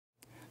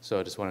So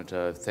I just wanted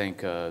to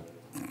thank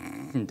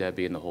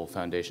Debbie and the whole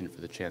foundation for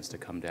the chance to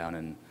come down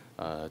and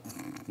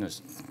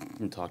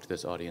talk to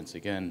this audience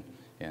again,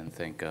 and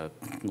thank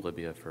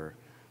Libya for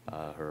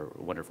her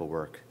wonderful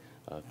work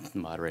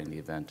moderating the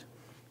event.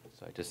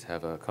 So I just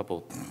have a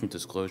couple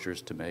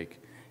disclosures to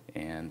make,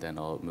 and then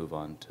I'll move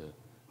on to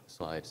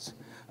slides.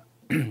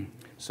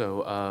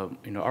 So,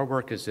 our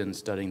work is in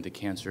studying the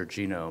cancer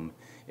genome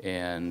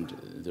and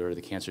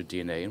the cancer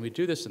DNA, and we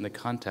do this in the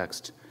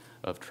context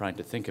of trying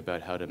to think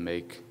about how to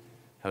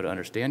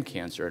understand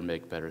cancer and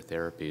make better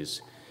therapies.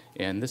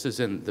 And this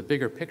is in the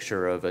bigger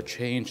picture of a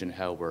change in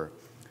how we're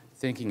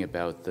thinking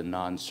about the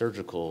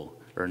non-surgical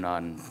or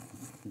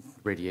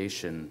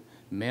non-radiation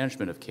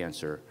management of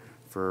cancer.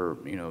 For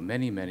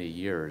many, many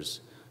years,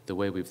 the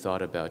way we've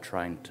thought about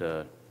trying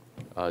to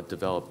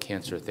develop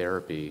cancer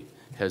therapy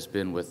has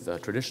been with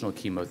traditional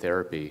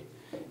chemotherapy,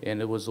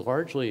 and it was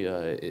largely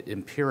an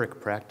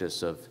empiric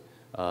practice of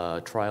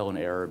trial and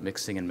error,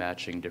 mixing and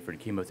matching different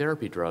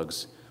chemotherapy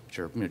drugs, which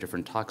are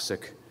different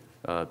toxic,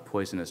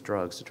 poisonous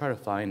drugs, to try to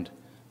find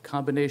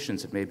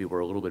combinations that maybe were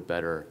a little bit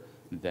better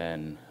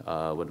than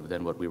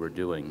what we were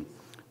doing.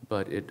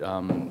 But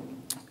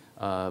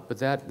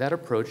that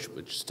approach,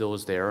 which still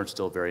is there and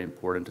still very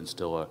important and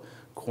still a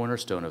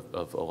cornerstone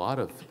of a lot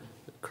of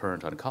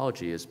current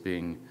oncology, is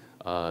being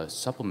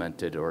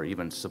supplemented or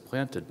even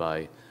supplanted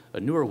by a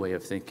newer way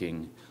of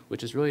thinking,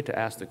 which is really to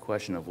ask the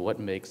question of what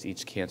makes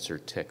each cancer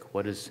tick.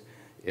 What's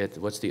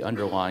the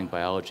underlying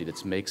biology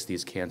that makes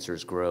these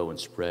cancers grow and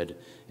spread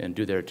and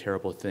do their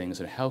terrible things,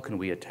 and how can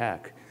we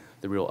attack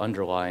the real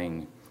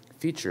underlying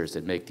features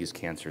that make these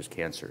cancers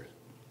cancer?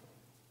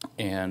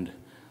 And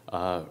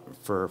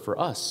for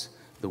us,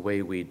 the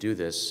way we do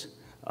this,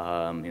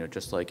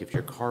 just like if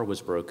your car was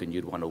broken,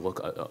 you'd want to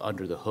look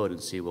under the hood and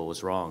see what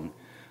was wrong.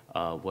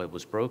 What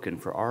was broken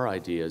for our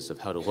ideas of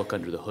how to look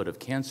under the hood of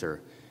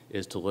cancer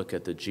is to look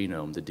at the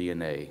genome, the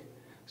DNA.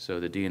 So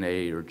the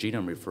DNA or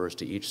genome refers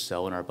to each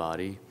cell in our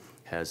body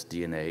has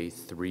DNA,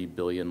 3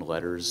 billion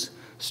letters,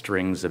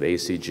 strings of A,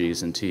 C,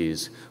 Gs, and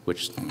Ts,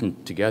 which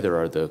together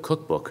are the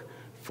cookbook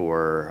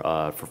for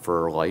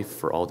life,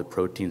 for all the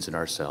proteins in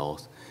our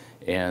cells.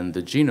 And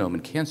the genome in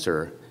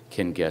cancer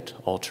can get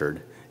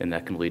altered, and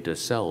that can lead to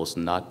cells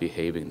not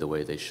behaving the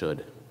way they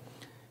should.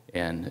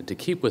 And to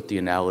keep with the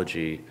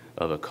analogy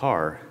of a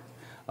car,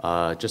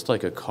 just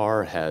like a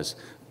car has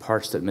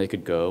parts that make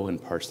it go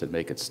and parts that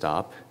make it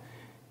stop,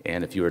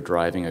 and if you were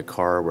driving a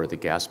car where the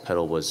gas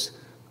pedal was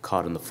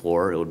caught on the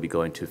floor, it would be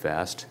going too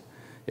fast.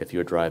 If you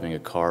were driving a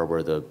car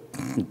where the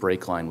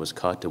brake line was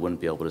cut, it wouldn't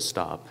be able to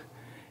stop.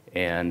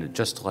 And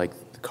just like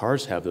the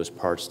cars have those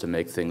parts to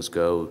make things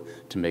go,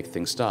 to make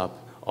things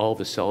stop, all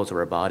the cells of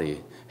our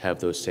body have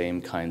those same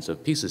kinds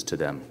of pieces to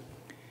them.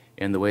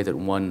 And the way that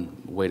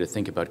one way to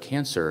think about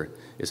cancer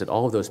is that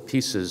all of those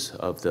pieces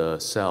of the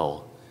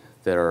cell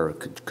that are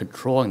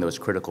controlling those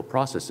critical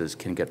processes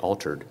can get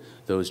altered.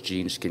 Those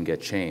genes can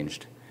get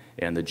changed.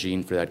 And the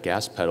gene for that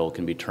gas pedal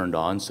can be turned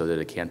on so that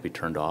it can't be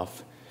turned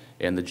off.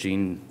 And the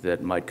gene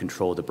that might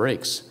control the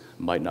brakes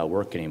might not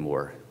work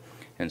anymore.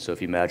 And so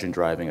if you imagine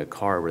driving a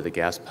car where the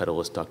gas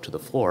pedal is stuck to the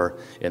floor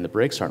and the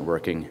brakes aren't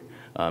working,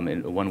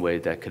 in one way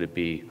that could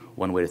be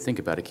one way to think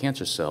about a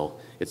cancer cell.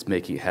 It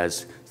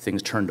has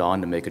things turned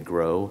on to make it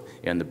grow,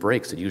 and the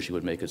brakes that usually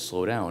would make it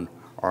slow down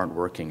aren't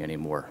working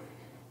anymore.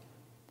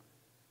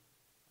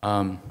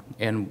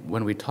 And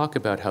when we talk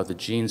about how the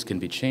genes can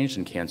be changed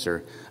in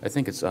cancer, I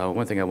think it's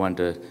one thing I wanted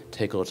to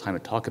take a little time to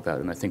talk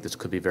about, and I think this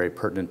could be very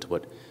pertinent to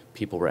what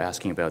people were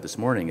asking about this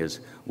morning,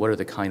 is what are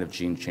the kind of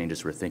gene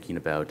changes we're thinking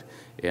about,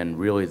 and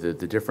really the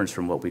difference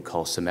from what we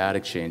call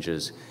somatic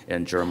changes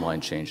and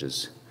germline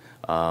changes.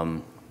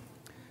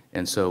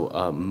 And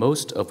so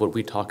most of what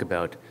we talk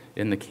about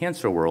in the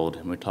cancer world,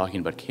 when we're talking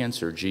about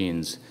cancer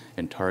genes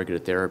and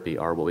targeted therapy,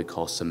 are what we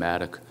call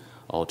somatic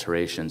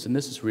alterations. And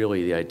this is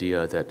really the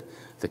idea that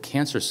the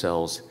cancer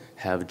cells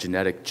have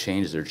genetic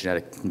changes or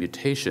genetic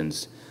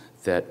mutations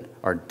that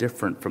are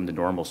different from the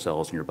normal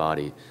cells in your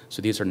body.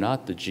 So these are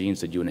not the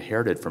genes that you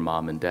inherited from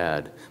mom and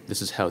dad.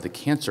 This is how the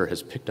cancer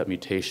has picked up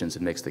mutations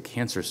and makes the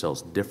cancer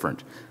cells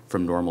different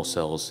from normal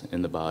cells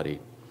in the body.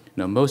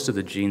 Now, most of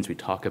the genes we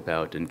talk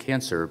about in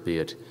cancer, be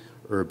it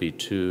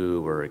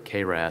ERB2 or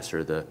KRAS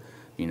or the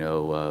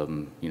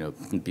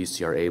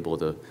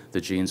BCR-ABL,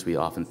 the genes we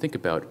often think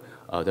about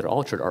that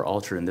are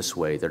altered in this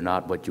way. They're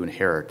not what you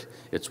inherit;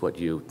 it's what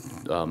you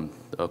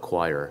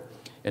acquire.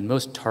 And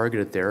most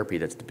targeted therapy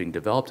that's being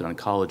developed in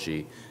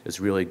oncology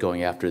is really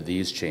going after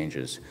these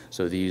changes.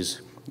 So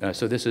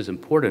this is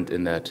important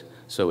in that.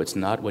 So it's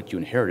not what you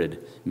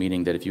inherited,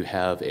 meaning that if you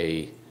have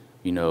a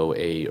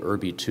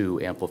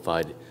ERB2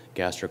 amplified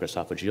gastric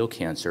esophageal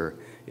cancer,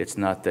 it's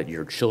not that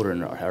your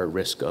children are at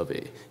risk of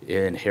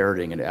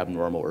inheriting an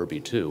abnormal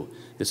ERB2.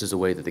 This is a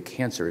way that the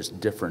cancer is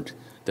different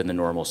than the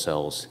normal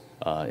cells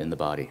in the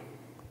body.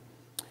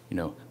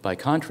 By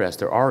contrast,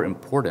 there are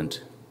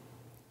important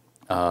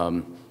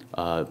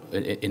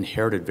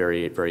inherited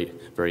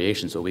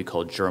variations, what we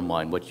call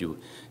germline, what you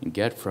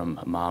get from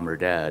mom or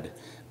dad,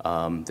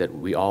 that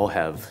we all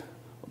have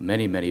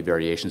many, many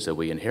variations that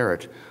we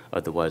inherit.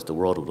 Otherwise, the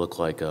world would look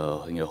like a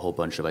whole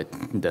bunch of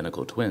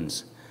identical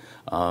twins.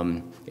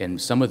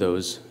 And some of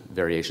those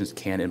variations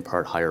can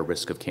impart higher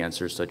risk of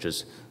cancer, such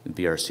as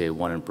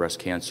BRCA1 in breast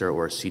cancer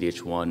or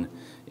CDH1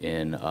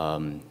 in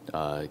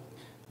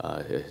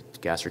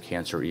gastric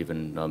cancer, or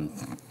even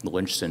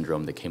Lynch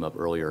syndrome that came up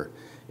earlier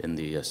in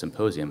the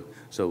symposium.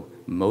 So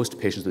most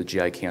patients with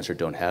GI cancer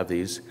don't have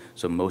these,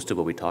 so most of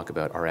what we talk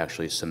about are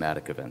actually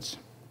somatic events.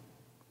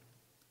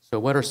 So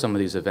what are some of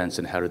these events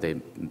and how do they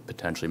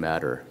potentially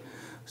matter?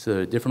 So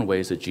there are different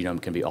ways the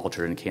genome can be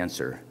altered in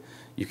cancer.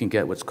 You can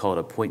get what's called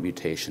a point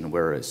mutation,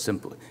 where a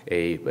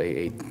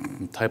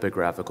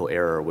typographical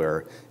error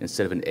where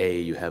instead of an A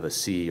you have a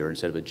C, or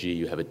instead of a G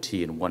you have a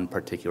T in one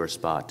particular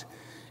spot.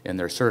 And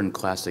there are certain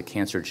classic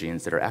cancer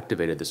genes that are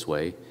activated this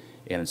way,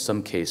 and in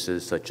some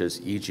cases, such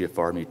as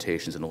EGFR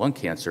mutations in lung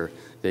cancer,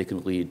 they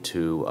can lead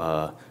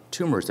to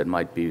tumors that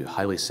might be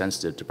highly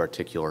sensitive to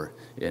particular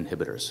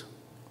inhibitors.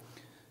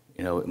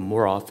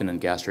 More often in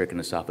gastric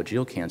and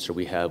esophageal cancer,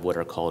 we have what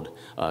are called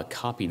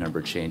copy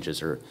number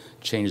changes, or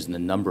changes in the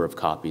number of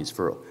copies.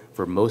 For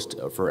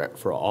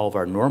all of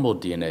our normal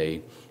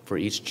DNA, for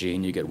each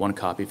gene, you get one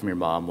copy from your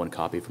mom, one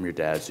copy from your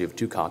dad, so you have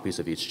 2 copies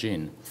of each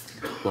gene.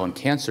 Well, in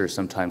cancer,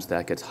 sometimes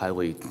that gets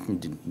highly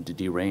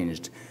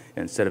deranged.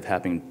 And instead of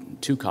having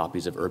 2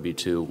 copies of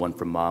ERBB2, one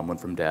from mom, one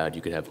from dad,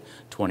 you could have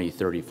 20,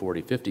 30,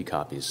 40, 50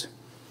 copies.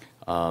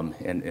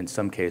 And in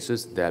some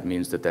cases, that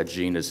means that that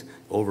gene is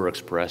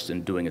overexpressed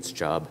and doing its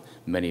job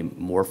many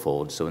more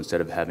fold. So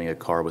instead of having a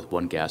car with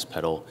 1 gas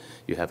pedal,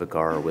 you have a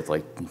car with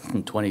like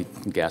 20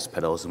 gas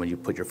pedals, and when you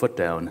put your foot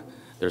down,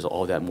 there's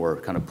all that more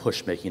kind of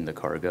push making the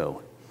car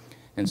go.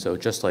 And so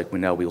just like we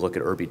look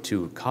at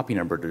ERBB2 copy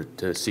number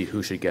to see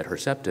who should get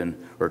Herceptin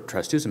or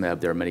trastuzumab,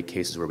 there are many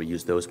cases where we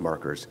use those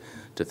markers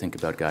to think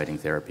about guiding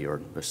therapy, or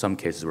there are some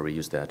cases where we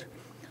use that.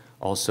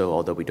 Also,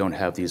 although we don't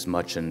have these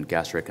much in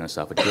gastric and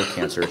esophageal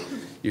cancer,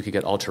 you could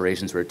get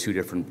alterations where 2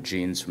 different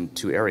genes from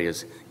 2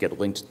 areas get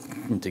linked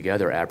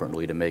together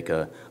aberrantly to make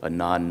a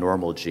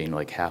non-normal gene,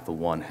 like half of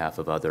one, half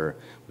of other.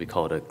 We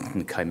call it a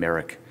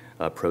chimeric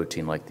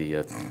protein, like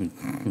the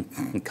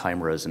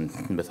chimeras in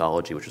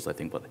mythology, which is, I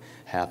think, what,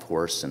 half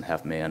horse and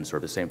half man,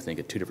 sort of the same thing.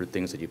 Get 2 different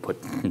things that you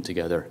put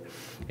together,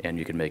 and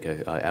you can make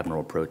an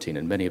abnormal protein.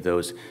 And many of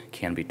those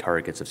can be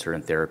targets of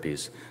certain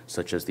therapies,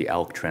 such as the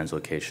ALK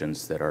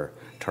translocations that are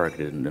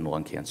targeted in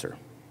lung cancer.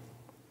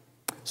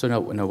 So now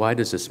why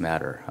does this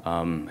matter?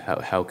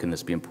 How can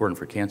this be important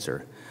for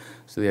cancer?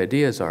 So the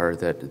ideas are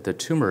that the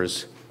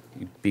tumors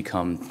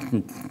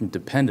become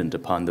dependent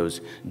upon those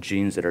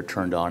genes that are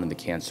turned on in the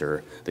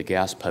cancer, the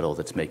gas pedal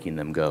that's making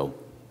them go.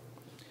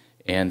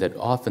 And that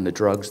often the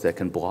drugs that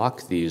can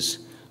block these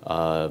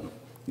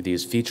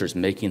features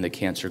making the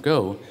cancer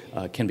go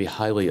can be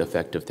highly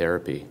effective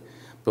therapy.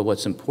 But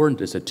what's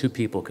important is that 2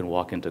 people can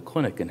walk into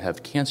clinic and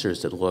have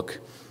cancers that look,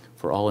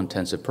 for all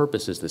intensive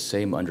purposes, the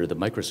same under the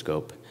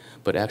microscope,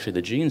 but actually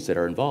the genes that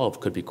are involved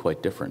could be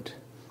quite different.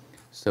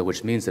 So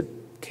which means that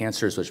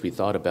cancers which we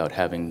thought about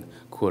having,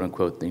 quote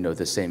unquote,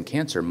 the same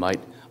cancer might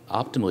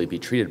optimally be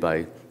treated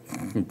by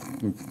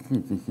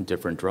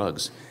different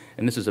drugs.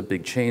 And this is a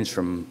big change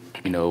from,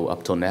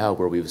 up till now,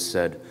 where we've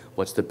said,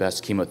 what's the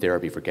best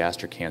chemotherapy for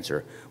gastric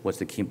cancer? What's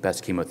the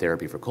best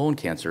chemotherapy for colon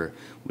cancer?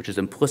 Which is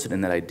implicit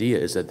in that idea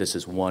is that this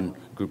is one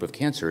group of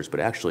cancers, but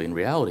actually in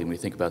reality, when we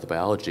think about the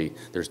biology,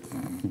 there's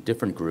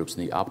different groups,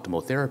 and the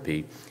optimal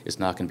therapy is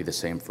not going to be the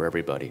same for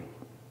everybody.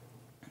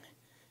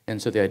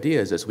 And so the idea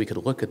is, as we could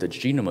look at the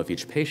genome of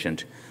each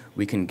patient,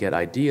 we can get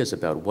ideas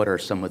about what are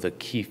some of the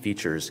key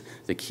features,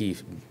 the key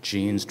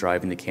genes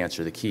driving the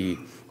cancer,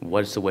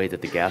 what's the way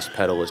that the gas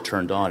pedal is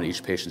turned on in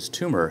each patient's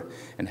tumor,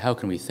 and how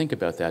can we think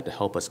about that to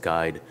help us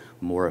guide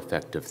more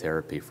effective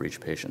therapy for each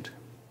patient.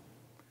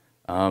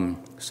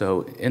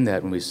 So in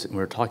that, when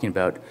we're talking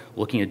about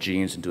looking at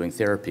genes and doing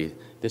therapy,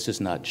 this is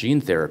not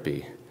gene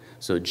therapy.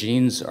 So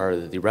genes are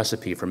the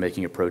recipe for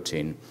making a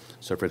protein.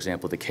 So for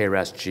example, the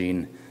KRAS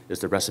gene is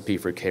the recipe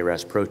for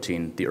KRAS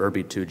protein. The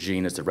ERBB2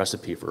 gene is the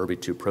recipe for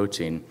ERBB2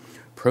 protein.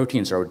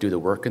 Proteins do the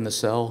work in the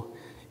cell,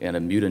 and a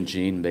mutant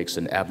gene makes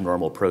an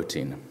abnormal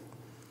protein.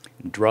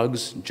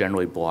 Drugs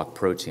generally block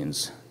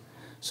proteins.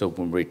 So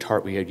when we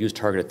use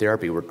targeted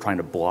therapy, we're trying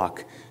to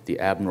block the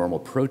abnormal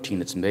protein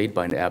that's made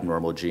by an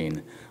abnormal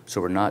gene.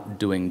 So we're not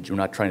trying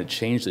to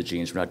change the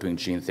genes, we're not doing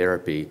gene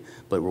therapy,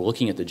 but we're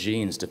looking at the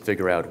genes to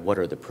figure out what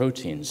are the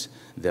proteins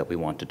that we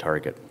want to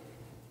target.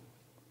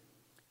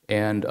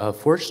 And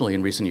fortunately,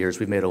 in recent years,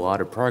 we've made a lot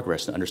of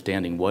progress in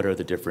understanding what are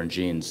the different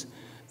genes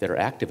that are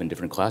active in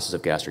different classes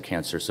of gastric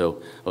cancer.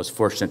 So I was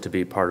fortunate to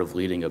be part of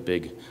leading a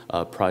big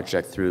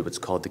project through what's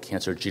called the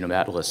Cancer Genome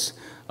Atlas,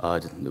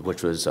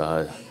 which was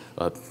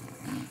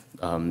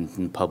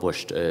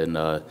published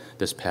in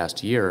this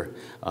past year,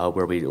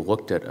 where we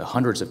looked at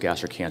hundreds of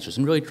gastric cancers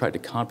and really tried to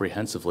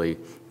comprehensively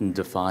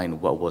define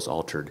what was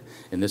altered.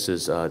 And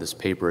this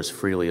paper is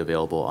freely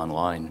available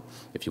online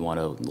if you want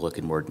to look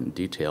in more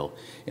detail.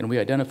 And we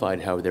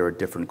identified how there were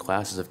different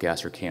classes of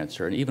gastric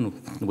cancer, and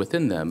even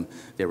within them,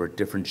 there were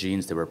different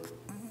genes that were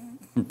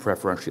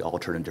preferentially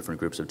altered in different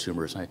groups of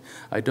tumors.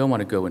 I don't want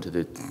to go into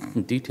the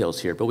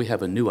details here, but we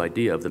have a new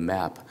idea of the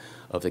map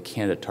of the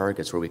candidate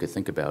targets where we could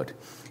think about.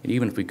 And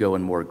even if we go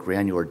in more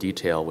granular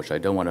detail, which I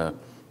don't want to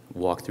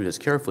walk through this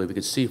carefully, we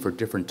could see for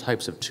different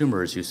types of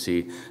tumors, you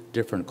see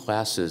different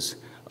classes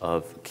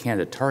of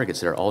candidate targets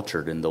that are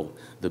altered. And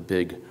the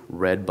big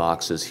red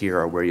boxes here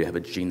are where you have a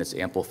gene that's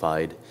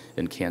amplified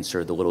in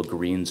cancer. The little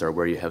greens are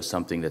where you have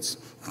something that's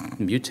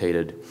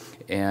mutated.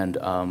 And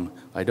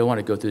I don't want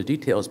to go through the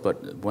details,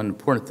 but one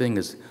important thing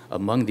is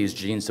among these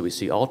genes that we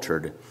see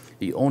altered,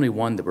 the only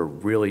one that we're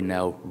really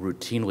now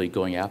routinely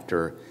going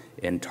after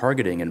and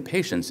targeting in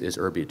patients is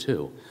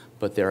ERBB2.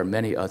 But there are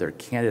many other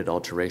candidate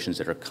alterations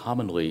that are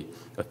commonly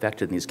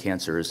affected in these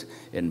cancers,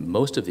 and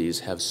most of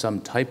these have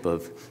some type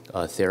of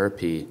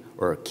therapy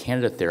or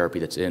candidate therapy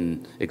that's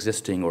in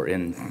existing or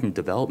in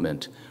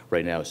development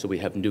right now. So we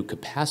have new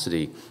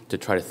capacity to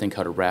try to think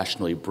how to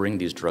rationally bring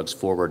these drugs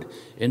forward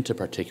into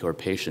particular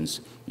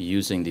patients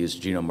using these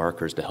genome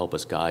markers to help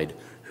us guide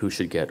who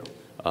should get,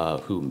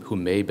 who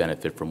may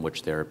benefit from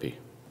which therapy.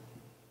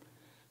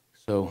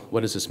 So what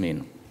does this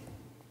mean?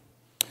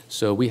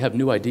 So we have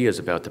new ideas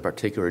about the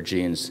particular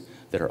genes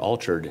that are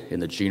altered in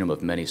the genome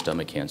of many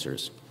stomach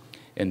cancers.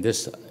 And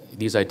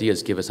these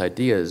ideas give us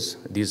ideas,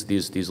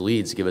 these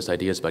leads give us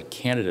ideas about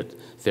candidate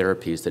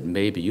therapies that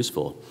may be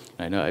useful.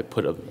 And I know I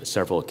put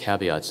several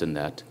caveats in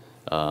that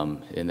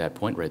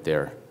point right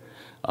there.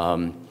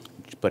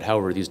 But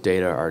however, these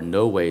data are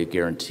no way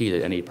guarantee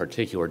that any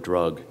particular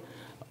drug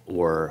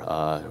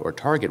or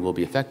target will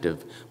be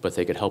effective, but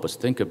they could help us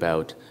think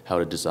about how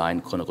to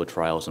design clinical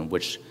trials and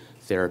which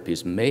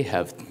therapies may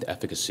have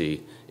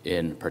efficacy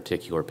in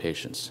particular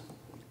patients.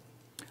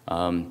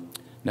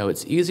 Now,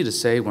 it's easy to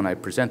say when I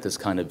present this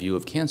kind of view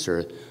of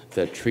cancer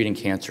that treating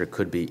cancer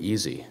could be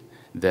easy,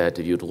 that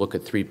if you'd look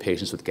at 3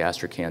 patients with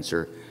gastric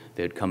cancer,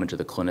 they'd come into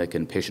the clinic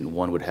and patient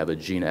 1 would have a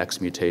gene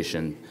X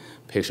mutation,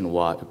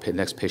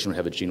 next patient would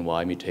have a gene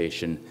Y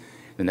mutation,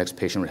 the next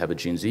patient would have a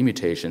gene Z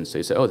mutation. So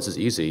you say, oh, this is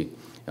easy.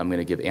 I'm going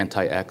to give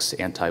anti-X,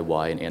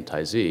 anti-Y, and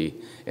anti-Z,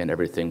 and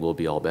everything will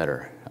be all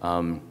better.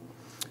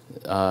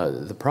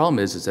 The problem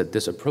is that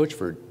this approach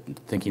for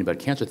thinking about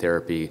cancer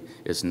therapy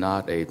is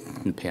not a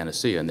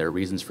panacea, and there are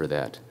reasons for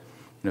that.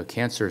 You know,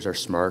 cancers are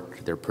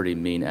smart, they're a pretty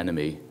mean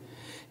enemy,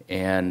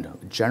 and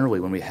generally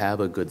when we have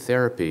a good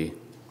therapy,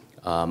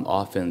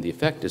 often the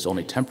effect is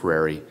only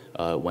temporary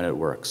when it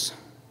works.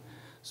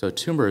 So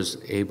tumors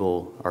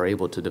are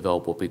able to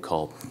develop what we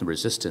call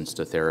resistance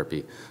to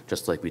therapy,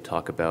 just like we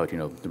talk about, you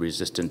know, the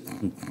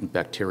resistant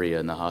bacteria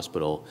in the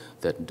hospital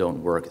that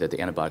don't work, that the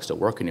antibiotics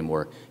don't work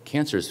anymore.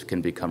 Cancers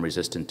can become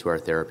resistant to our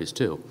therapies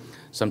too.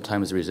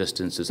 Sometimes the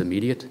resistance is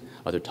immediate,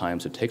 other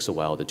times it takes a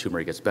while, the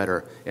tumor gets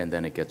better, and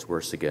then it gets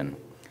worse again.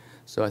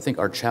 So I think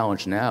our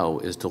challenge now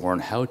is to learn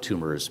how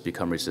tumors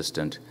become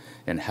resistant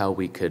and how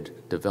we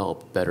could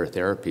develop better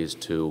therapies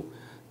to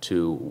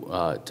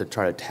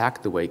try to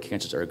attack the way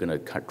cancers are going to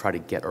try to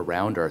get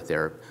around our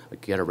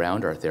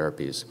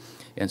therapies.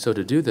 And so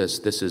to do this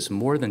is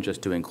more than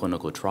just doing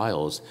clinical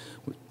trials.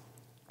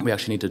 We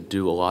actually need to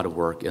do a lot of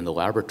work in the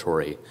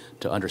laboratory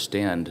to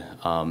understand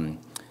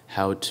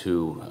how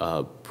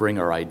to bring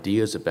our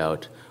ideas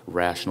about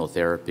rational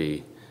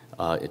therapy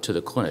to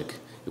the clinic.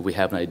 If we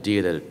have an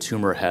idea that a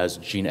tumor has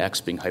gene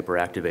X being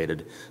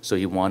hyperactivated, so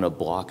you want to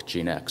block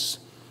gene X.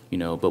 You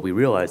know, but we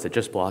realize that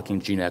just blocking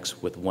gene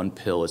X with one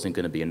pill isn't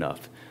going to be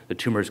enough. The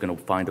tumor is going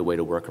to find a way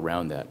to work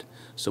around that.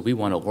 So we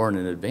want to learn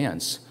in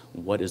advance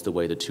what is the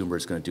way the tumor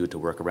is going to do to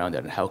work around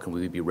that, and how can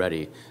we be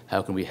ready?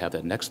 How can we have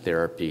that next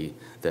therapy,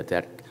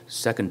 that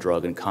second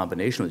drug in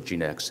combination with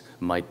gene X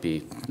might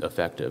be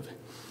effective?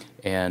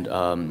 And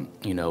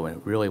you know,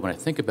 and really when I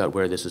think about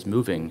where this is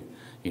moving,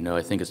 you know,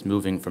 I think it's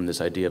moving from this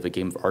idea of a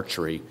game of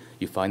archery.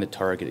 You find the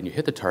target and you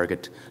hit the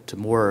target to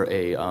more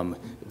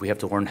we have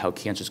to learn how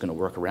cancer is going to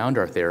work around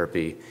our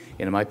therapy,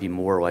 and it might be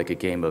more like a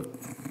game of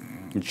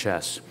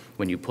chess.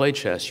 When you play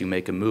chess, you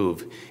make a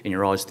move, and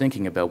you're always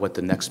thinking about what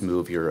the next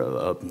move your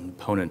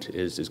opponent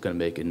is going to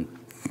make in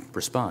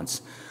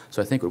response.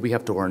 So I think what we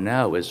have to learn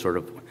now is sort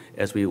of,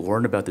 as we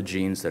learn about the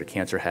genes that a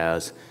cancer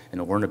has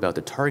and learn about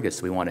the targets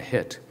that we want to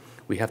hit,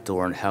 we have to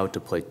learn how to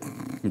play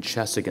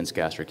chess against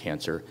gastric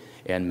cancer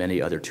and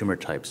many other tumor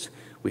types.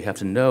 We have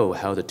to know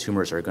how the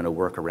tumors are going to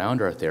work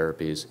around our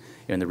therapies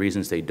and the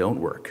reasons they don't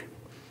work.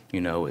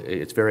 You know,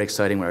 it's very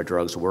exciting when our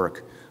drugs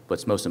work, but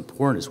what's most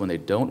important is when they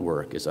don't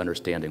work is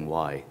understanding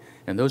why.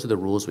 And those are the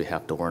rules we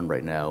have to learn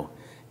right now.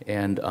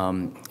 And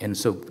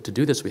so to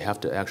do this, we have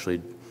to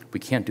actually, we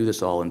can't do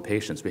this all in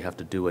patients. We have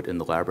to do it in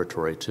the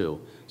laboratory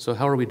too. So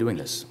how are we doing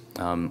this?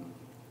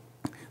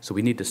 So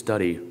we need to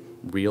study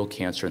real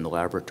cancer in the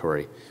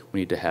laboratory. We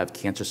need to have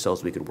cancer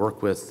cells we could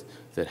work with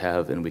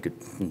and we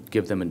could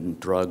give them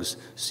drugs,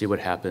 see what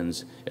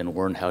happens, and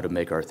learn how to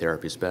make our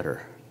therapies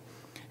better.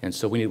 And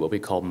so we need what we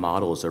call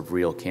models of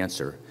real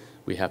cancer.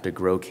 We have to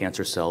grow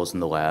cancer cells in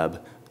the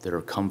lab that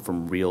are come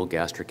from real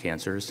gastric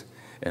cancers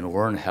and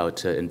learn how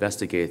to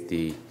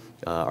investigate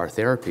our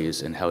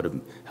therapies and how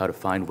to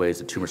find ways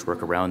that tumors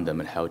work around them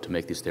and how to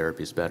make these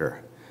therapies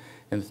better.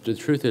 And the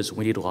truth is,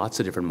 we need lots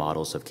of different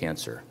models of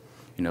cancer.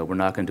 We're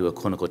not going to do a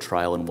clinical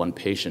trial in one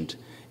patient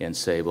and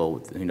say, well,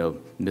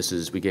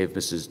 we gave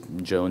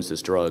Mrs. Jones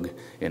this drug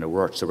and it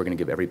worked, so we're going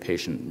to give every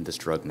patient this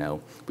drug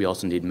now. We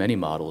also need many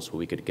models where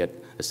we could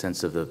get a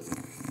sense of the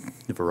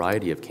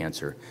variety of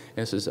cancer.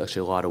 And this is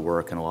actually a lot of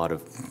work and a lot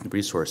of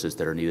resources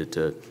that are needed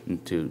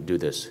to do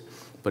this.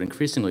 But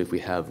increasingly, if we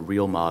have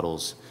real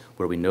models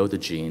where we know the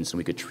genes and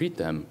we could treat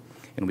them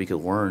and we could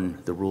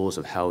learn the rules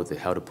of how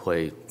to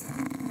play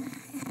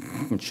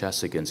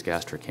chess against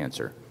gastric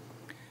cancer.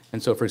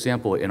 And so, for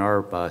example, in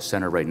our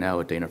center right now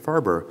at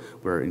Dana-Farber,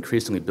 we're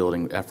increasingly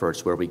building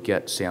efforts where we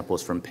get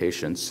samples from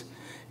patients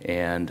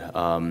and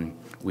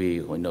we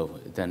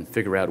then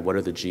figure out what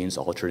are the genes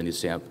altered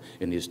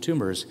in these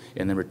tumors,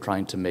 and then we're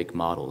trying to make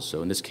models.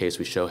 So in this case,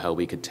 we show how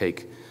we could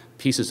take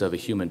pieces of a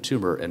human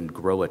tumor and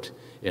grow it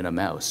in a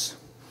mouse,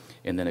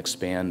 and then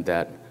expand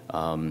that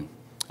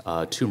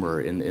tumor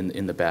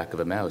in the back of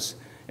a mouse.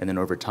 And then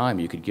over time,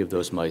 you could give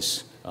those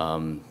mice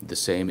the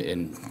same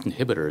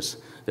inhibitors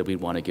that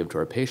we'd want to give to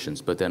our patients,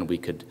 but then we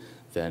could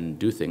then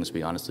do things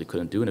we honestly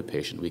couldn't do in a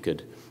patient. We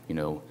could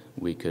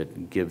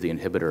give the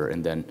inhibitor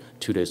and then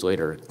 2 days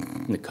later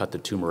cut the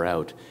tumor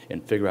out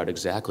and figure out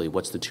exactly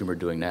what's the tumor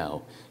doing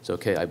now. So,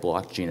 okay, I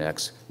blocked gene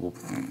X, well,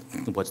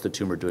 what's the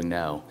tumor doing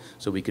now?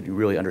 So we could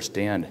really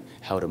understand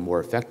how to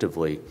more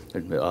effectively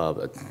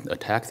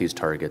attack these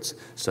targets,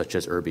 such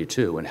as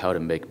ERBB2, and how to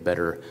make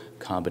better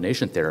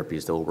combination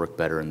therapies that will work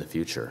better in the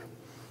future.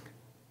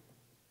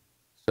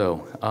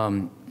 So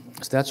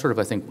that's sort of,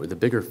 I think, the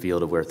bigger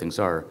field of where things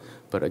are.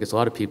 But I guess a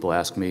lot of people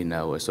ask me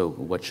now, so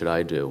what should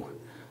I do?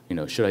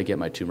 Should I get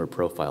my tumor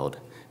profiled?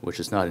 Which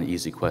is not an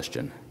easy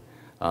question.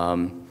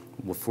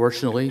 Well,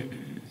 fortunately,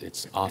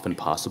 it's often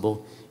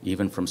possible,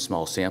 even from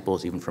small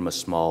samples, even from a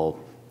small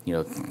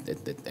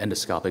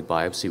endoscopic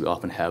biopsy. We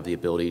often have the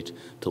ability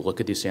to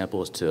look at these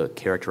samples to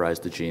characterize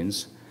the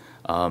genes.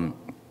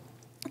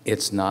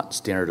 It's not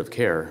standard of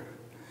care.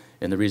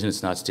 And the reason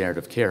it's not standard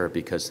of care is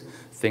because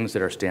things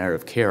that are standard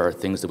of care are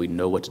things that we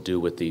know what to do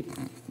with the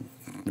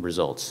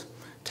results.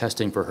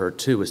 Testing for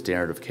HER2 is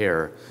standard of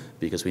care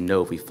because we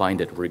know if we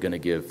find it, we're going to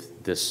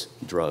give this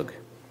drug.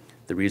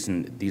 The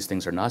reason these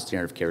things are not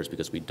standard of care is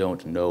because we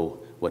don't know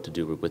what to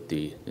do with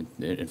the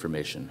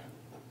information.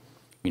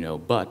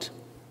 But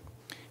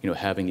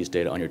having these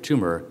data on your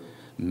tumor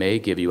may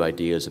give you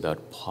ideas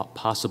about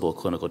possible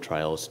clinical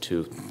trials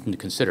to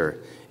consider.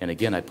 And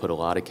again, I put a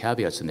lot of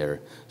caveats in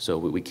there. So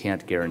we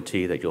can't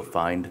guarantee that you'll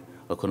find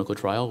a clinical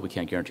trial. We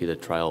can't guarantee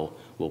that trial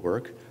will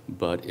work,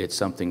 but it's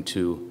something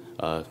to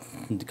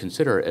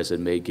consider, as it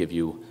may give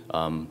you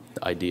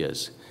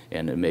ideas,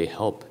 and it may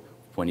help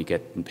when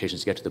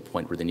patients get to the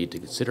point where they need to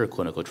consider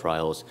clinical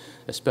trials,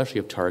 especially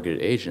of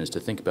targeted agents, to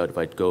think about if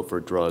I go for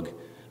a drug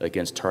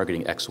against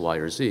targeting X, Y,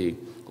 or Z,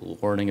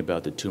 learning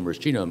about the tumor's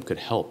genome could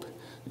help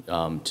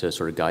to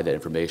sort of guide that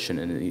information.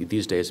 And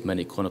these days,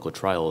 many clinical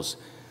trials,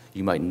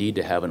 you might need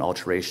to have an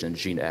alteration in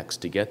gene X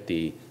to get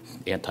the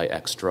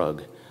anti-X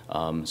drug.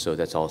 So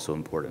that's also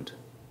important.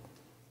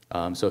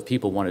 So if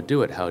people want to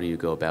do it, how do you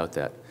go about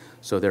that?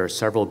 So there are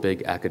several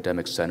big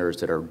academic centers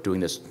that are doing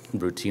this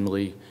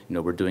routinely.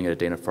 We're doing it at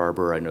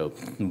Dana-Farber. I know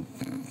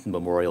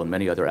Memorial and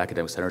many other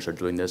academic centers are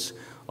doing this.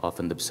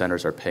 Often the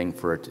centers are paying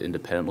for it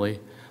independently.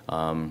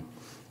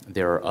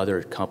 There are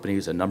other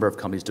companies, a number of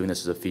companies doing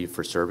this as a fee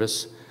for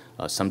service.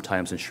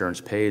 Sometimes insurance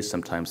pays,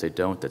 sometimes they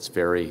don't. That's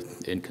very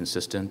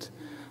inconsistent.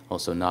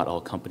 Also, not all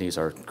companies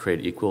are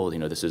created equal.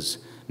 This is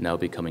now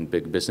becoming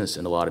big business,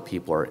 and a lot of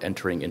people are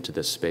entering into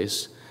this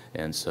space.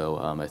 And so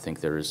I think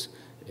there's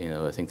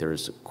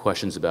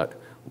questions about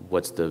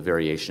what's the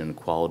variation in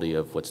quality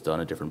of what's done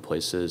at different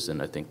places,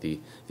 and I think the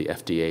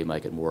FDA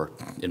might get more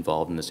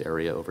involved in this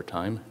area over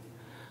time.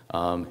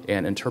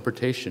 And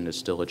interpretation is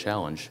still a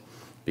challenge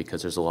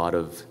because there's a lot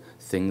of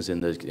things in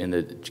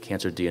the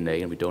cancer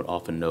DNA, and we don't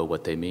often know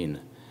what they mean.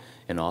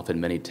 And often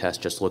many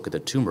tests just look at the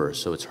tumor,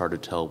 so it's hard to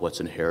tell what's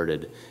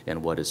inherited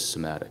and what is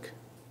somatic.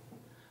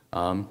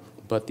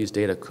 But these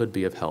data could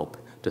be of help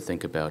to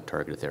think about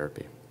targeted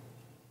therapy.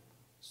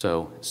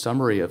 So,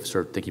 summary of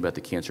sort of thinking about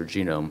the cancer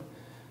genome.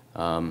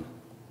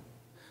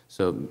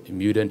 So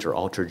mutant or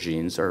altered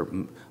genes are,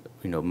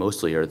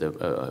 mostly are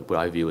what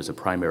I view as a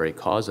primary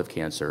cause of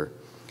cancer,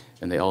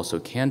 and they also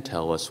can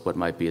tell us what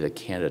might be the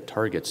candidate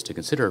targets to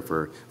consider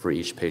for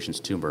each patient's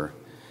tumor.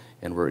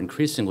 And we're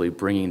increasingly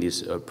bringing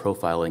these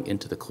profiling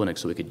into the clinic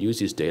so we could use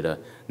these data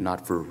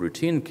not for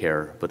routine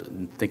care, but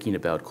thinking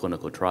about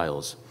clinical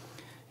trials.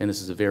 And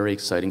this is a very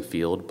exciting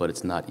field, but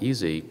it's not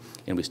easy,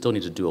 and we still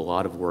need to do a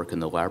lot of work in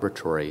the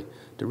laboratory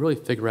to really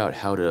figure out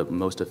how to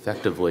most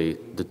effectively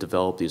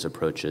develop these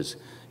approaches.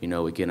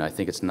 Again, I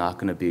think it's not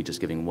going to be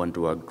just giving one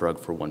drug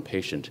for one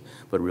patient,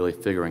 but really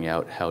figuring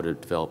out how to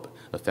develop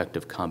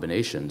effective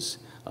combinations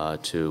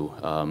to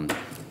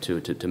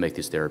make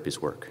these therapies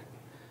work.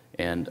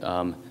 And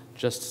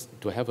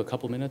do I have a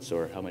couple minutes,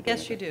 or how am I doing?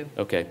 Yes, you do.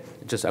 Okay.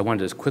 I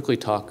wanted to quickly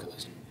talk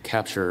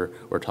capture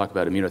or talk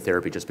about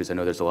immunotherapy just because I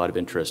know there's a lot of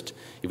interest,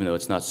 even though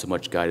it's not so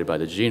much guided by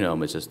the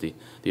genome, it's just the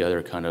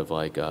other kind of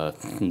like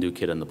new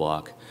kid on the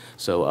block.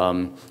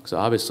 So, so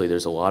obviously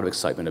there's a lot of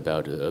excitement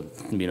about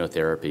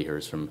immunotherapy.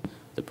 Here's from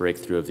the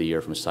breakthrough of the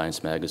year from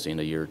Science Magazine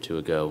a year or two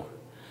ago.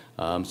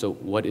 So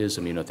what is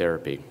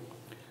immunotherapy?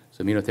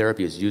 So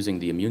immunotherapy is using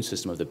the immune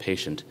system of the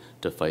patient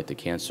to fight the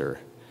cancer.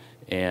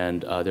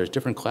 And there's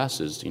different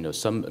classes. You know,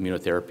 some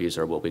immunotherapies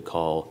are what we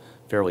call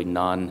fairly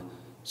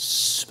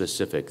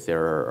non-specific.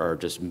 There are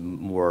just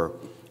more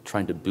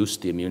trying to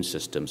boost the immune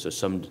system. So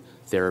some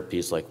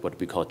therapies like what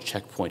we call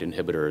checkpoint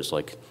inhibitors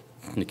like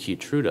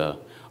Keytruda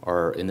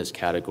are in this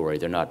category.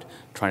 They're not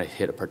trying to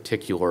hit a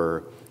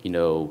particular, you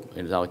know,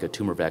 it's not like a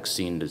tumor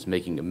vaccine that's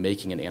making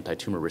an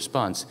anti-tumor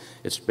response.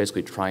 It's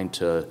basically trying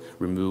to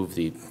remove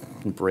the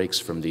brakes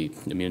from the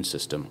immune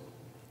system.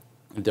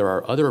 There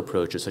are other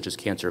approaches, such as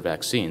cancer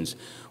vaccines,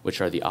 which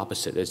are the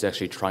opposite. It's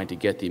actually trying to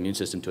get the immune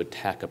system to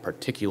attack a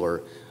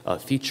particular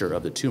feature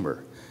of the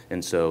tumor.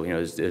 And so, you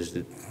know,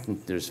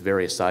 there's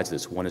various sides of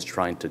this. One is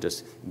trying to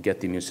just get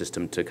the immune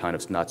system to kind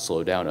of not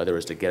slow down. Other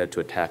is to get it to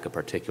attack a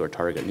particular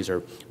target. And these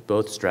are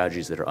both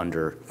strategies that are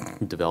under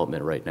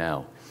development right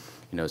now.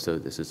 You know, so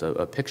this is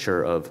a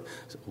picture of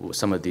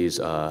some of these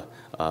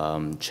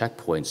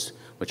checkpoints,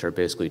 which are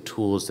basically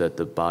tools that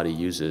the body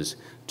uses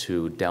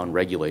to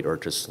downregulate or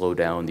to slow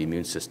down the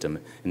immune system.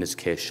 In this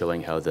case,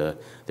 showing how there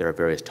are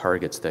various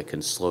targets that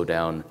can slow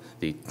down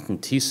the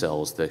T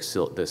cells,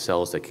 the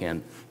cells that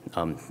can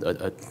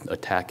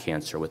attack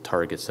cancer with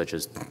targets such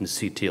as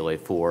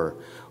CTLA-4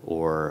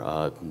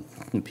 or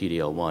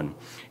PD-L1.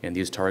 And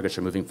these targets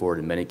are moving forward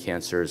in many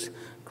cancers.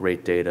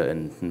 Great data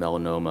in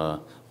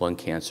melanoma, lung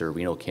cancer,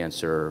 renal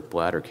cancer,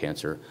 bladder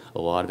cancer. A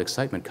lot of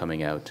excitement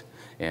coming out.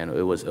 And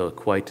it was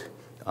quite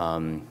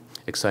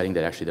exciting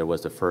that actually there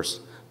was the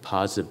first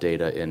positive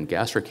data in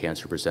gastric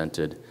cancer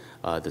presented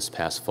this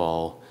past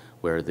fall,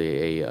 where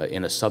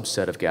in a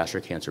subset of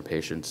gastric cancer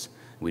patients,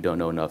 we don't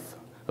know enough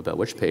about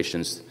which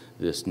patients,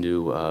 this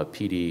new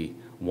PD-1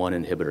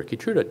 inhibitor,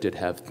 Keytruda, did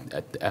have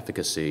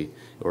efficacy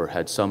or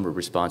had some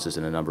responses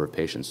in a number of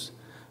patients.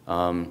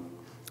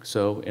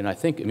 And I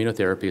think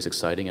immunotherapy is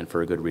exciting and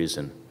for a good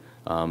reason.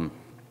 You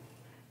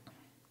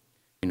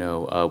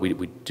know,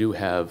 we do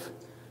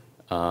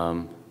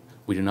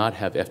not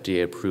have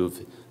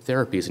FDA-approved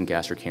therapies in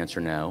gastric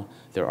cancer now.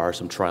 There are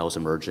some trials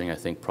emerging. I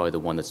think probably the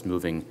one that's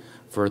moving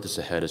furthest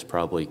ahead is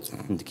probably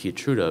the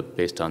Keytruda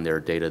based on their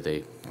data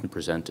they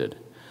presented.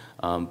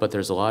 But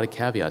there's a lot of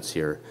caveats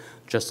here.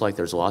 Just like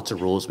there's lots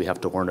of rules we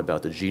have to learn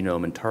about the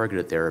genome and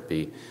targeted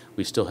therapy,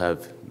 we still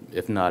have,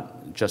 if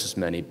not just as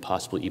many,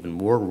 possibly even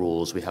more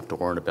rules we have to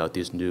learn about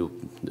these new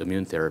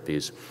immune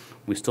therapies.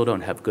 We still don't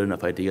have good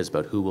enough ideas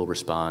about who will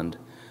respond,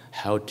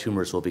 how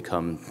tumors will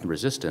become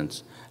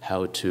resistant,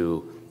 how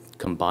to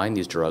combine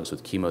these drugs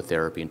with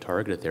chemotherapy and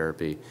targeted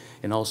therapy,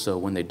 and also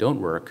when they don't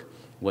work,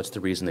 what's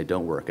the reason they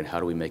don't work and how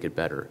do we make it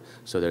better?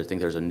 So I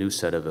think there's a new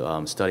set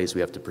of studies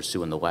we have to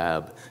pursue in the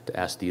lab to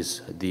ask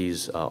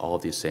all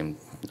of these same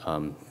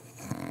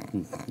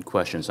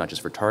questions, not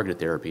just for targeted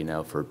therapy,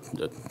 now for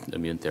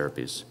immune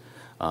therapies.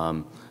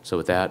 So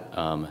with that,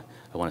 I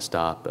want to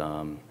stop.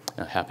 I'm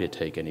happy to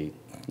take any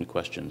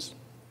questions.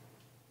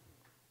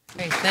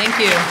 Great, thank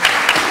you.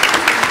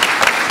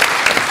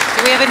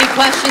 Do we have any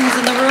questions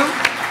in the room?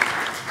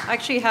 I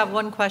actually have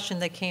one question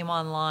that came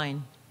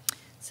online. It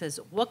says,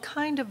 what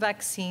kind of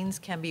vaccines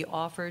can be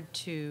offered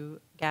to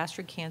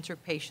gastric cancer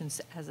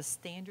patients as a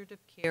standard of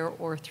care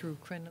or through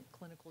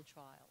clinical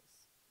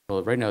trials?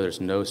 Well, right now there's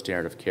no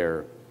standard of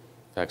care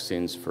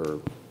vaccines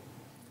for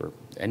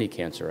any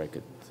cancer I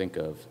could think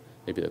of.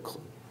 Maybe I'm trying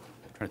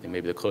to think,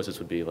 maybe the closest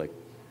would be like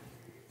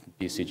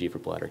BCG for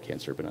bladder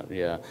cancer, but not,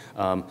 yeah.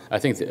 I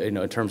think that, you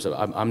know, in terms of,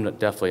 I'm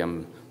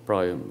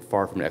probably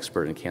far from an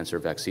expert in cancer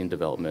vaccine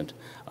development.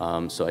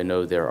 So I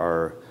know there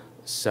are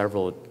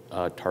several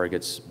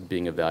targets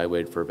being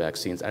evaluated for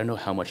vaccines. I don't know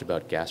how much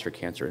about gastric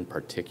cancer in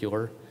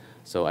particular.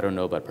 So I don't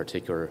know about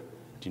particular,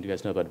 do you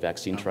guys know about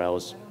vaccine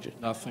trials?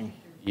 Nothing.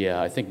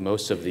 Yeah, I think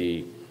most of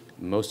the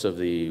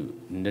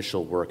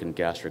initial work in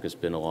gastric has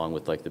been along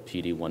with like the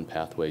PD-1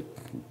 pathway,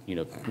 you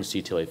know,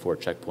 CTLA-4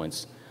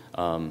 checkpoints.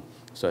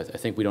 So I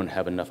think we don't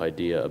have enough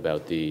idea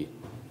about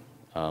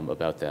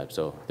that.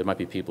 So there might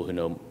be people who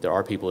know, there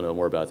are people who know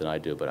more about it than I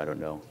do, but I don't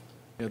know.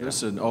 Yeah,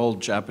 there's an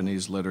old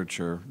Japanese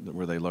literature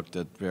where they looked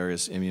at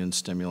various immune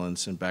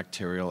stimulants and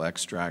bacterial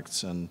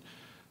extracts,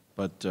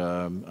 but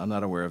I'm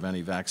not aware of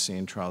any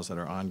vaccine trials that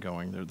are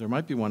ongoing. There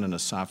might be one in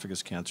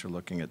esophagus cancer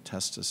looking at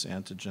testis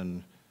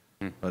antigen,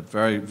 but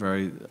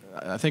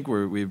I think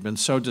we've been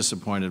so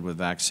disappointed with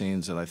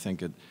vaccines that I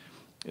think it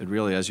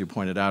really, as you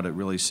pointed out, it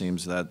really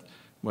seems that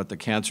what the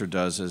cancer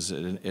does is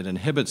it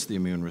inhibits the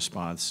immune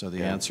response. So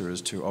the answer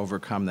is to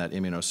overcome that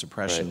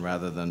immunosuppression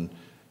rather than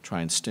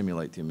try and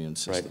stimulate the immune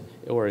system.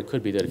 Right. Or it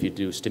could be that if you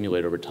do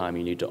stimulate over time,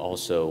 you need to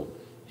also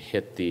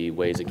hit the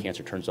ways that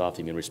cancer turns off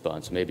the immune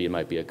response. Maybe it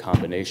might be a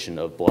combination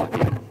of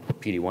blocking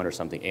PD-1 or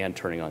something and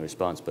turning on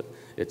response, but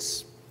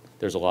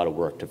there's a lot of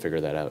work to figure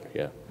that out.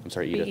 Yeah. I'm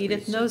sorry, Edith.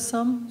 Edith knows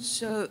some?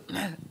 So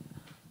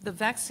The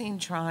vaccine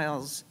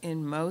trials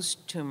in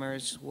most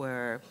tumors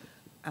were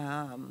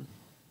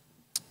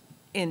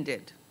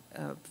ended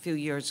a few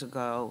years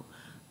ago.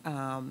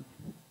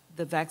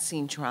 The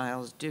vaccine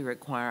trials do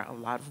require a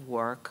lot of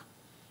work,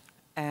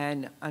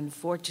 and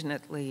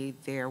unfortunately,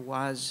 there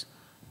was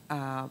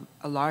a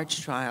large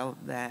trial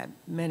that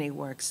many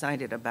were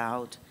excited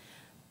about,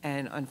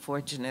 and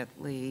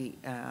unfortunately,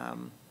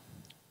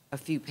 a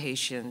few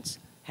patients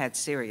had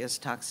serious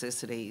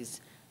toxicities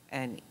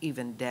and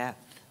even death,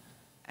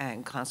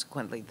 and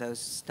consequently, those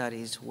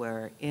studies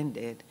were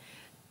ended.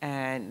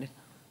 And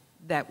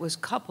that was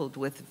coupled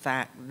with the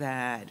fact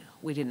that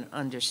we didn't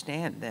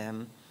understand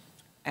them,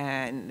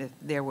 and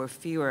there were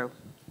few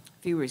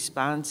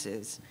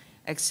responses,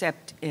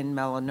 except in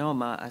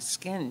melanoma, a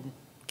skin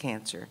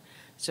cancer.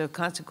 So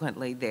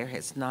consequently, there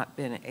has not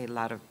been a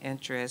lot of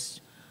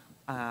interest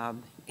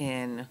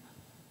in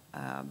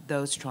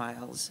those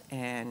trials,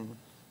 and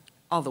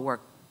all the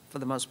work, for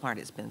the most part,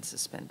 has been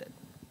suspended.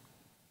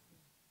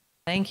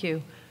 Thank you.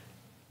 We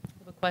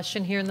have a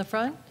question here in the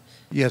front.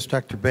 Yes,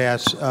 Dr.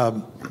 Bass.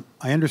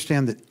 I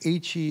understand that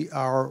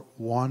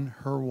HER1,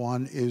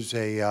 HER1 is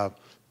a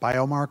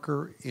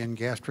biomarker in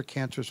gastric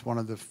cancer. It's one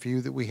of the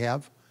few that we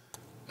have.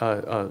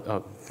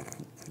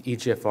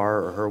 EGFR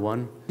or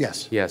HER1?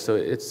 Yes. Yeah, so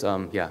it's,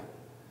 yeah.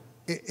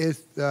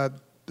 If the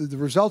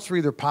results are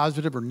either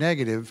positive or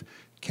negative,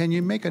 can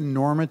you make a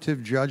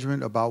normative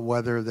judgment about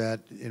whether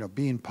that,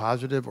 being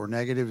positive or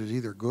negative is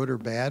either good or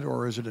bad,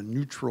 or is it a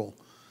neutral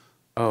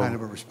kind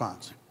of a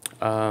response?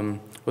 Well,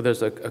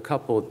 there's a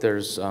couple,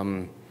 there's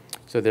a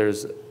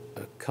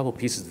couple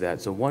pieces of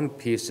that. So one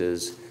piece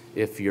is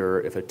if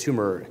a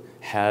tumor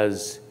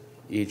has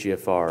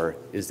EGFR,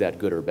 is that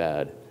good or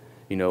bad?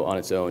 On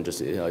its own,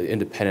 just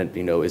independent,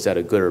 is that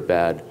a good or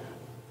bad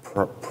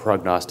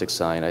prognostic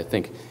sign? I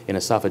think in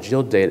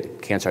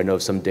esophageal cancer, I know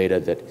of some data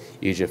that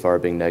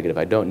EGFR being negative.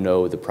 I don't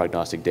know the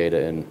prognostic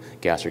data in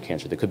gastric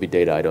cancer. There could be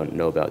data I don't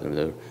know about them.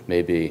 There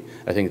may be.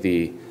 I think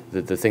the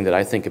thing that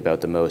I think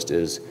about the most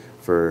is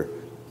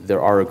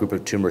there are a group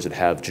of tumors that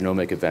have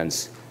genomic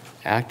events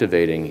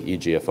activating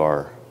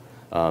EGFR,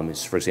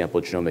 for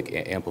example,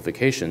 genomic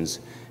amplifications.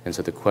 And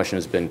so the question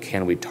has been,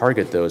 can we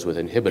target those with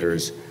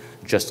inhibitors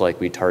just like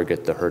we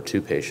target the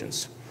HER2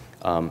 patients?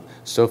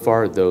 So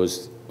far,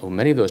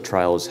 many of those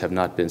trials have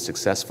not been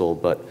successful,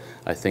 but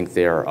I think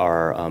there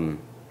are,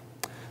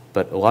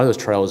 but a lot of those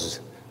trials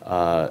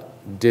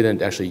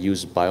didn't actually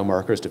use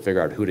biomarkers to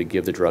figure out who to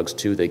give the drugs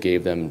to. They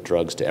gave them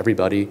drugs to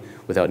everybody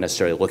without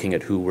necessarily looking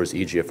at who was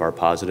EGFR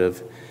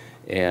positive.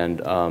 And,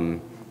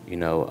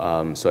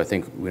 so I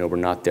think, we're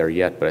not there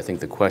yet, but I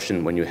think the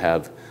question when you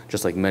have,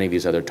 just like many of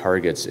these other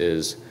targets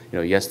is,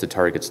 yes, the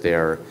target's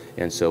there,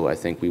 and so I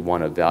think we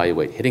want to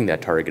evaluate hitting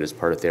that target as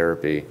part of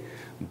therapy,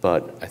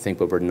 but I think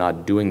what we're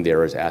not doing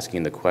there is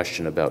asking the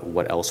question about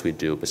what else we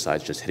do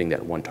besides just hitting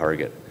that one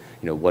target.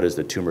 What does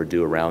the tumor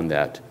do around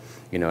that?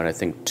 And I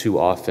think too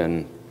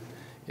often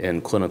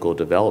in clinical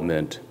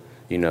development,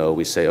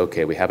 we say,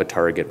 okay, we have a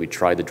target, we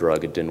tried the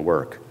drug, it didn't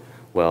work.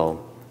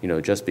 Well,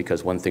 just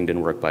because one thing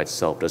didn't work by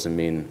itself doesn't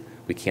mean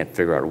we can't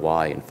figure out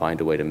why and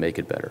find a way to make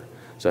it better.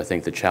 So I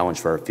think the challenge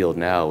for our field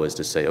now is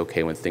to say,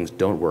 okay, when things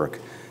don't work,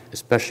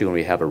 especially when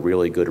we have a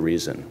really good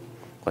reason,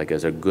 like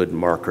as a good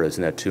marker that's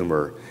in that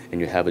tumor,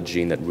 and you have a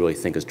gene that really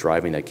think is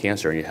driving that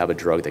cancer, and you have a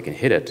drug that can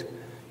hit it,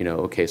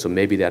 okay, so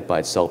maybe that by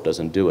itself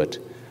doesn't do it,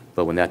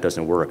 but when that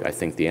doesn't work, I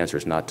think the answer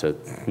is not to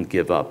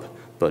give up,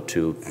 but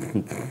to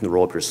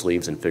roll up your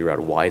sleeves and figure out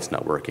why it's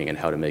not working and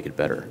how to make it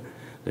better.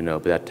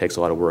 But that takes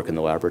a lot of work in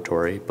the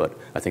laboratory, but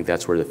I think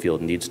that's where the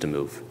field needs to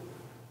move.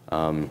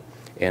 And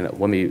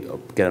let me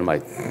get on my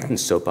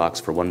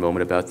soapbox for one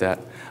moment about that.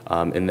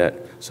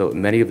 So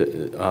many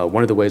of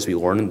one of the ways we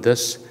learn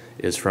this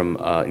is from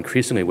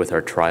increasingly with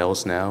our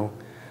trials now,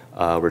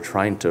 we're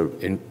trying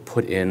to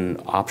put in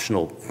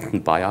optional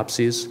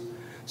biopsies.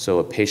 So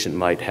a patient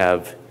might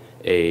have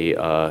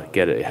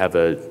have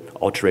an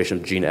alteration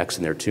of gene X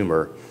in their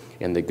tumor,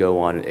 and they go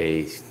on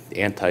a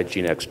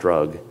anti-gene X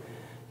drug,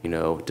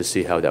 to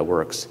see how that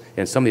works.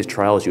 In some of these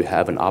trials, you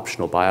have an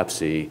optional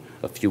biopsy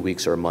a few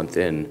weeks or a month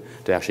in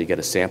to actually get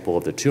a sample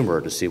of the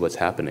tumor to see what's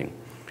happening.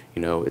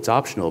 It's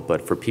optional,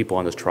 but for people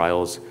on those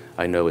trials,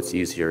 I know it's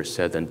easier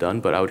said than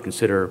done, but I would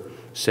consider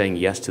saying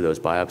yes to those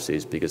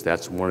biopsies because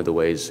that's one of the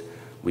ways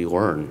we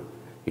learn,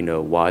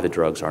 why the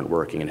drugs aren't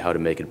working and how to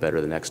make it better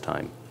the next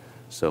time.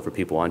 So for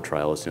people on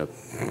trials,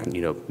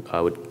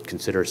 I would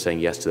consider saying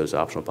yes to those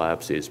optional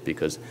biopsies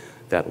because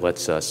that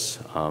lets us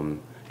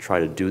try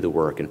to do the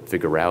work and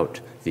figure out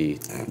the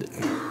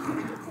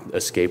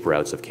escape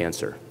routes of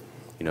cancer,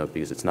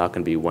 because it's not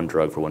going to be one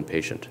drug for one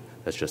patient.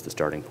 That's just the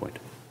starting point.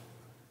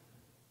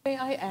 May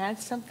I add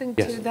something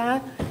Yes. to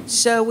that?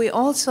 So we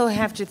also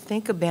have to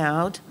think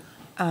about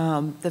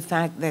the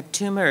fact that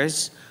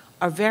tumors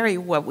are very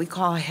what we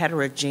call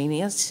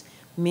heterogeneous,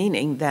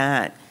 meaning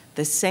that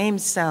the same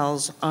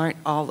cells aren't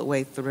all the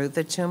way through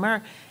the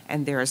tumor,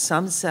 and there are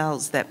some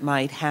cells that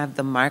might have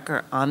the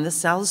marker on the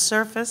cell's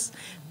surface.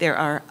 There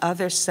are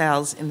other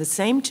cells in the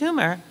same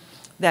tumor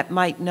that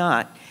might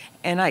not.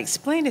 And I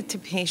explain it to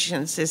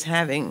patients as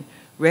having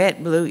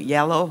red, blue,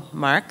 yellow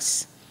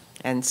marks,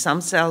 and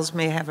some cells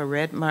may have a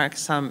red mark,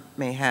 some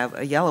may have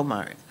a yellow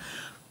mark.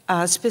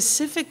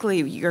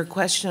 Specifically, your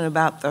question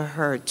about the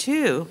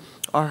HER2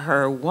 or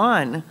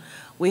HER1,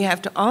 we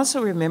have to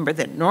also remember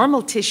that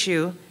normal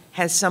tissue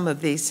has some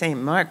of these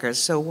same markers.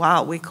 So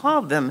while we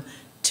call them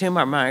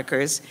tumor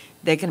markers,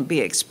 they can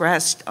be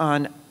expressed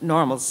on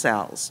normal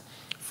cells.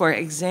 For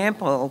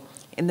example,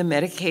 in the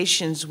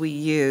medications we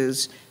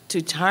use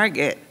to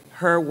target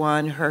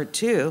HER1,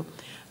 HER2,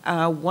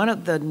 one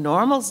of the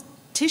normal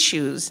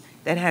tissues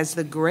that has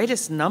the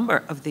greatest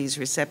number of these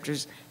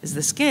receptors is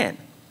the skin.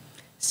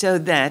 So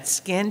that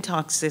skin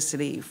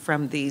toxicity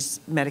from these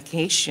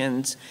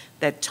medications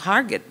that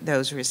target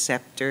those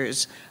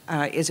receptors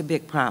is a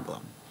big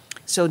problem.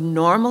 So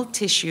normal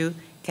tissue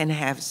can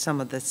have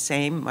some of the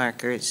same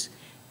markers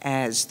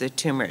as the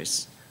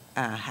tumors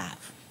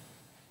have.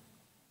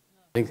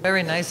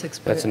 Very nice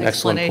explanation. That's an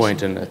excellent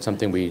point, and that's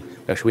something we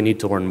need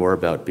to learn more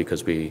about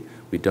because we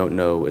don't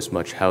know as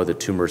much how the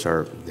tumors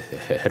are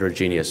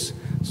heterogeneous.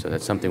 So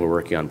that's something we're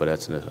working on, but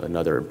that's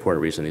another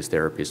important reason these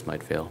therapies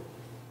might fail.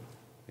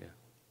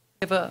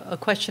 We have a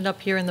question up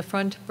here in the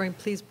front.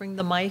 Please bring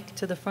the mic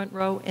to the front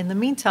row. In the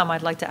meantime,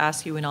 I'd like to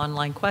ask you an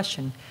online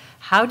question.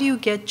 How do you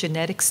get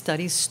genetic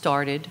studies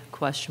started, ?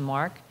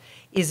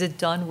 Is it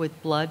done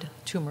with blood,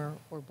 tumor,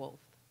 or both?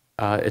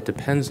 It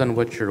depends on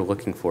what you're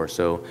looking for.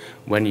 So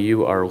when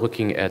you are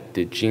looking at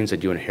the genes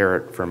that you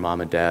inherit from mom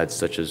and dad,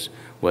 such as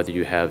whether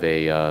you have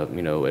a,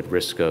 at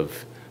risk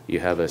of,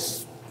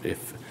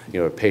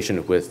 a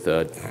patient with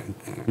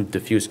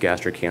diffuse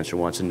gastric cancer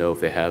wants to know if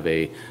they have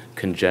a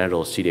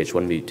congenital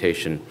CDH1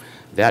 mutation,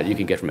 that you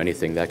can get from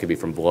anything. That could be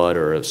from blood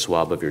or a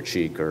swab of your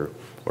cheek or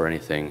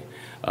anything.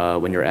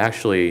 When you're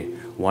actually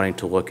wanting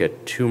to look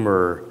at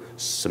tumor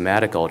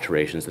somatic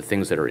alterations, the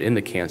things that are in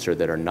the cancer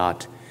that are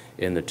not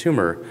in the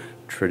tumor,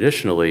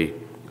 traditionally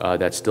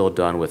that's still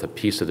done with a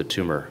piece of the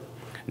tumor.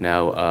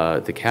 Now,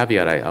 the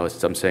caveat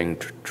I'm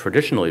saying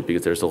traditionally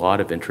because there's a lot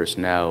of interest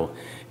now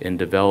in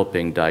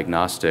developing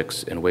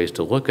diagnostics and ways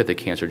to look at the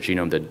cancer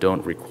genome that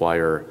don't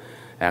require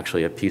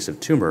actually a piece of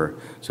tumor.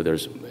 So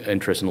there's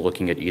interest in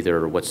looking at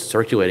either what's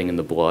circulating in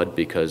the blood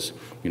because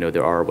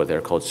there are what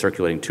they're called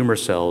circulating tumor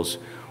cells,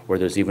 or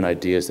there's even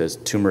ideas that as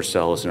tumor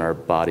cells in our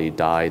body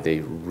die, they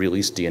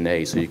release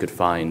DNA, so you could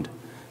find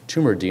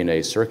tumor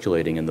DNA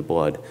circulating in the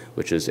blood,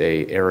 which is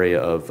an area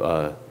of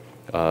a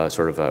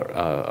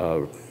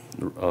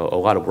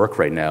lot of work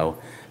right now.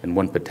 And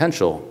one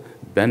potential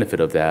benefit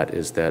of that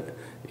is that,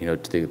 to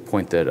the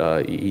point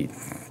that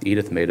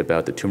Edith made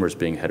about the tumors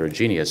being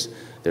heterogeneous,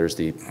 there's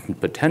the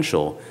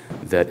potential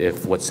that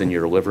if what's in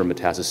your liver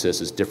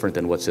metastasis is different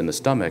than what's in the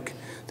stomach,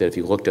 that if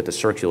you looked at the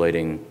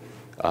circulating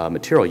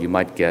material, you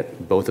might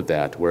get both of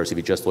that, whereas if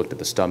you just looked at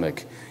the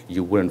stomach,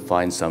 you wouldn't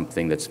find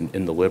something that's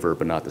in the liver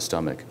but not the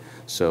stomach.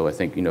 So I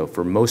think,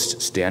 for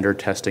most standard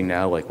testing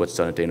now, like what's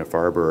done at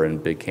Dana-Farber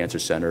and big cancer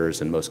centers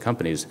and most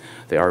companies,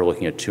 they are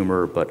looking at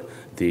tumor, but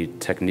the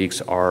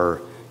techniques are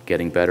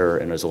getting better,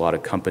 and there's a lot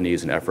of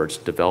companies and efforts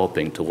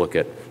developing to look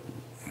at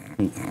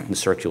the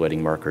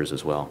circulating markers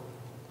as well.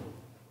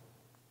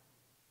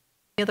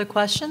 Any other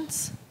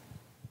questions?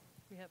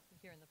 We have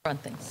here in the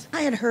front things.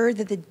 I had heard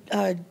that the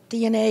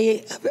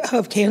DNA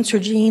of cancer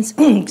genes,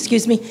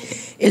 excuse me,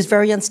 is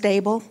very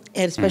unstable,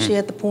 and especially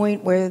at the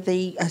point where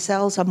the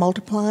cells are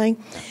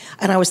multiplying.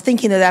 And I was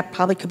thinking that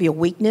probably could be a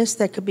weakness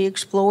that could be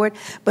explored.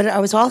 But I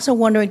was also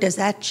wondering, does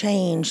that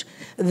change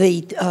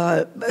the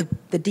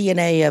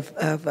DNA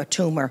of a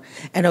tumor?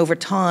 And over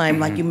time,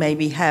 like you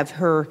maybe have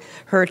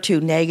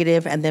HER2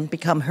 negative and then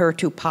become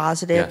HER2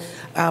 positive?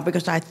 Yes.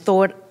 Because I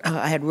thought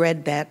I had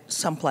read that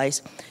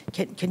someplace.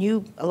 Can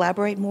you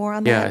elaborate more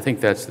on that? Yeah, I think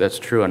that's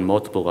true on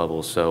multiple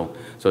levels. So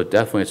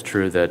definitely it's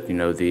true that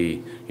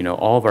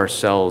all of our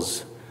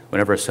cells,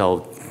 whenever a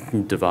cell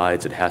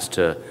divides, it has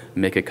to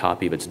make a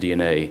copy of its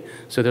DNA.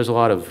 So there's a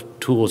lot of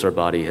tools our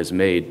body has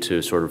made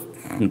to sort of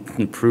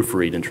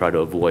proofread and try to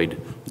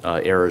avoid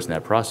errors in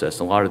that process.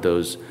 A lot of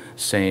those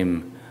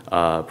same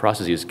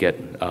processes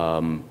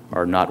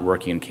are not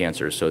working in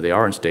cancer, so they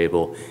are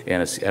unstable.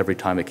 And every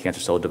time a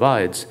cancer cell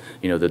divides,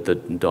 the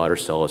daughter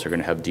cells are going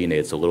to have DNA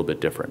that's a little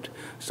bit different.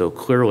 So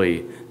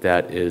clearly,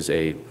 that is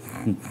a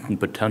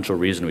potential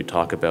reason we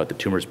talk about the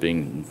tumors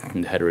being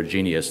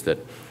heterogeneous. That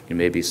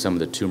maybe some of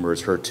the tumor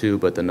is HER2,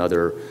 but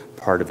another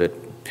part of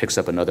it picks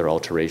up another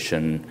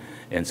alteration,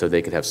 and so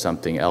they could have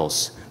something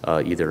else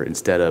either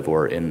instead of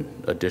or in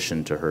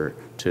addition to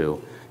HER2.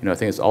 I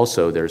think it's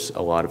also there's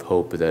a lot of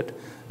hope that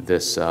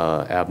this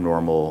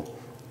abnormal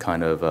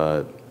kind of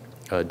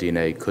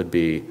DNA could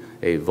be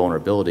a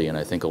vulnerability, and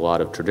I think a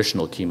lot of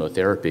traditional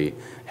chemotherapy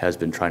has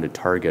been trying to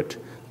target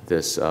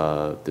this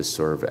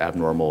sort of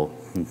abnormal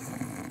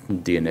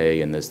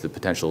DNA and the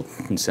potential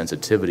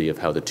sensitivity of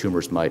how the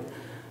tumors might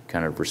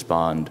kind of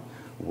respond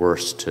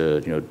worse to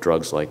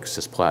drugs like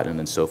cisplatin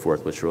and so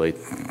forth, which really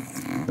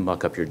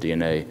muck up your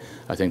DNA.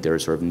 I think there are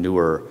sort of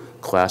newer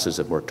classes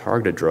of more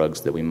targeted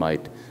drugs that we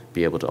might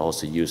be able to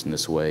also use in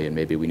this way. And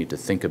maybe we need to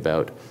think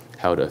about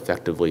how to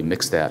effectively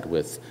mix that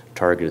with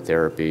targeted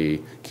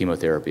therapy,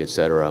 chemotherapy, et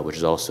cetera, which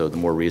is also the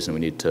more reason we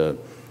need to,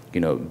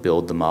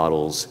 build the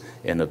models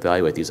and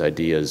evaluate these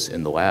ideas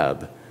in the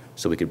lab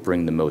so we could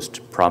bring the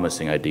most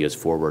promising ideas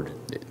forward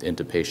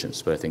into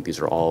patients. But I think these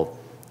are all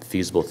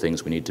feasible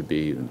things we need to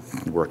be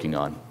working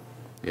on.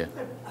 Yeah.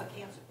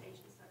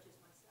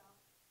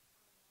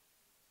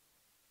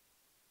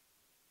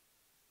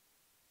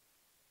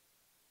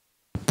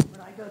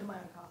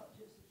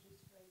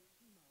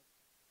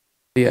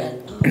 Yeah,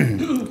 I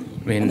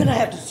mean, And then I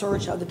have to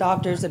search other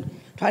doctors and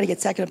try to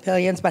get second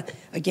opinions, but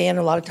again,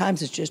 a lot of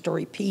times it's just a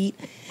repeat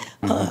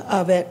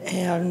of it,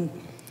 and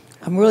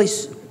I'm really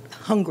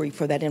hungry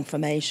for that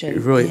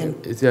information. really,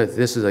 And-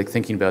 this is like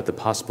thinking about the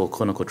possible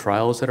clinical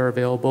trials that are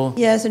available.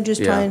 Yes, and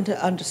just Yeah. trying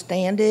to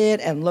understand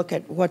it and look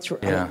at what's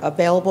Yeah.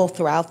 available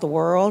throughout the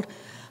world.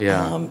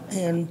 Yeah.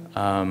 And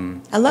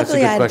That's a luckily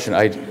good I had- question.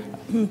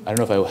 I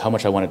don't know how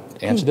much I want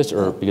to answer this,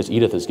 or because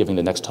Edith is giving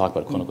the next talk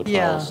about clinical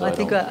Yeah, trials. so I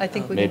think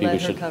we can maybe let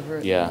her should, cover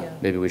it. Yeah,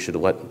 maybe we should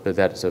but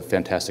that's a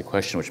fantastic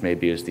question, which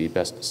maybe is the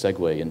best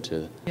segue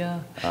into Yeah,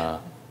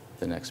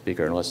 the next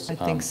speaker, unless. I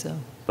think so.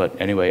 But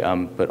anyway,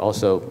 but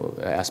also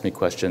ask me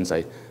questions.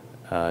 I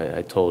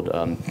told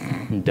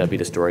Debbie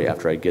the story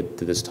after I get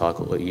to this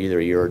talk either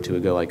a year or two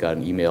ago. I got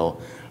an email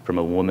from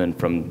a woman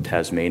from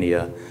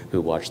Tasmania who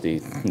watched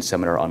the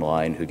seminar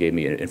online, who gave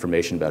me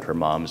information about her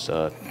mom's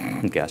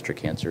gastric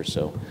cancer.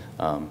 So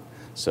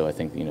I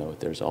think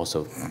there's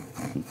also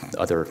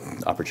other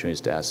opportunities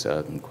to ask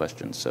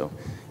questions. So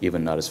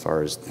even not as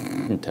far as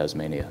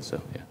Tasmania. So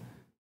yeah.